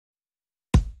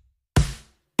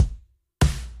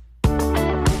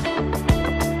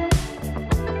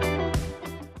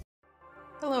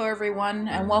everyone,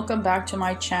 and welcome back to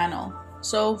my channel.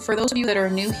 So for those of you that are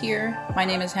new here, my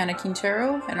name is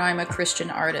Quintero and I'm a Christian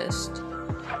artist.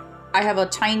 I have a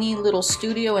tiny little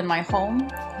studio in my home,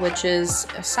 which is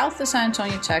south of San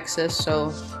Antonio, Texas,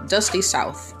 so dusty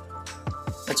south.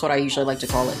 That's what I usually like to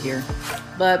call it here.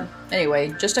 But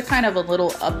anyway, just a kind of a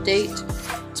little update.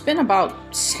 It's been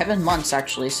about 7 months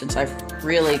actually since I've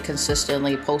really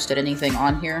consistently posted anything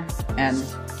on here, and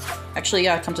actually,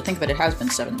 yeah, come to think of it, it has been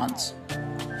 7 months.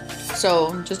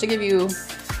 So just to give you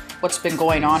what's been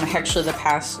going on, actually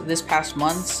this past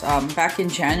month, back in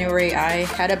January, I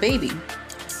had a baby.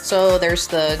 So there's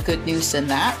the good news in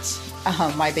that.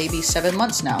 My baby's 7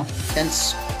 months now,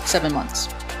 hence 7 months.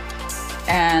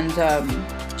 And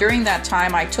during that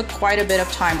time, I took quite a bit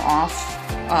of time off.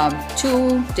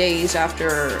 2 days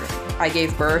after I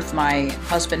gave birth, my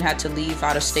husband had to leave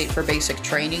out of state for basic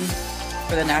training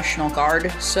for the National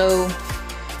Guard. So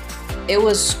it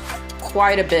was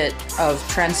quite a bit of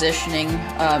transitioning.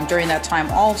 During that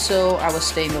time also, I was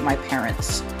staying with my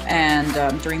parents. And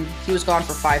he was gone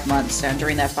for 5 months. And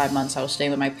during that 5 months, I was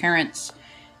staying with my parents,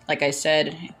 like I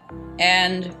said.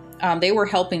 And they were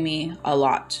helping me a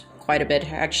lot, quite a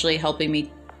bit, actually helping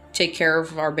me take care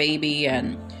of our baby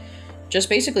and just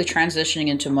basically transitioning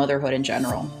into motherhood in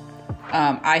general.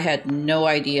 I had no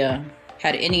idea,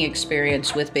 had any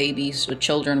experience with babies, with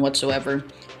children whatsoever.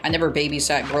 I never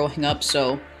babysat growing up,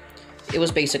 so it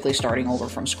was basically starting over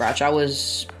from scratch. I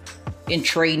was in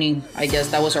training, I guess.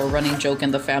 That was our running joke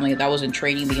in the family, that I was in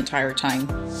training the entire time.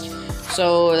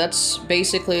 So that's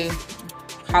basically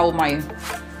how my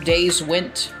days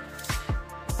went.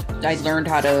 I learned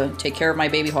how to take care of my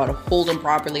baby, how to hold him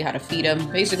properly, how to feed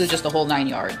him, basically just the whole 9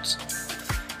 yards.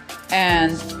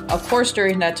 And of course,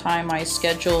 during that time, my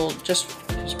schedule just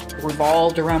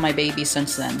revolved around my baby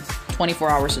since then, 24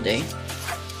 hours a day.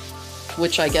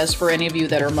 Which I guess for any of you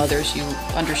that are mothers, you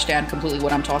understand completely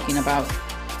what I'm talking about.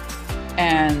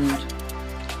 And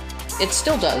it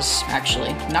still does,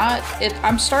 actually.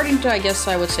 I'm starting to, I guess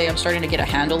I would say, I'm starting to get a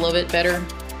handle of it better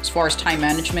as far as time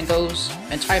management goes.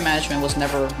 And time management was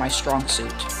never my strong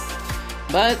suit.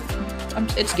 But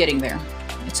it's getting there.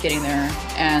 It's getting there.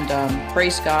 And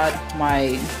praise God,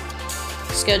 my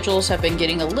schedules have been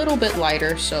getting a little bit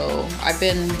lighter. So I've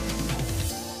been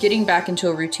getting back into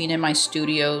a routine in my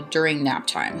studio during nap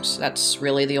times. That's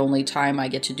really the only time I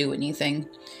get to do anything.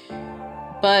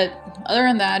 But other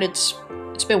than that, it's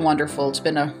been wonderful. It's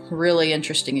been a really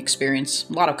interesting experience.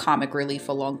 A lot of comic relief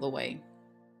along the way.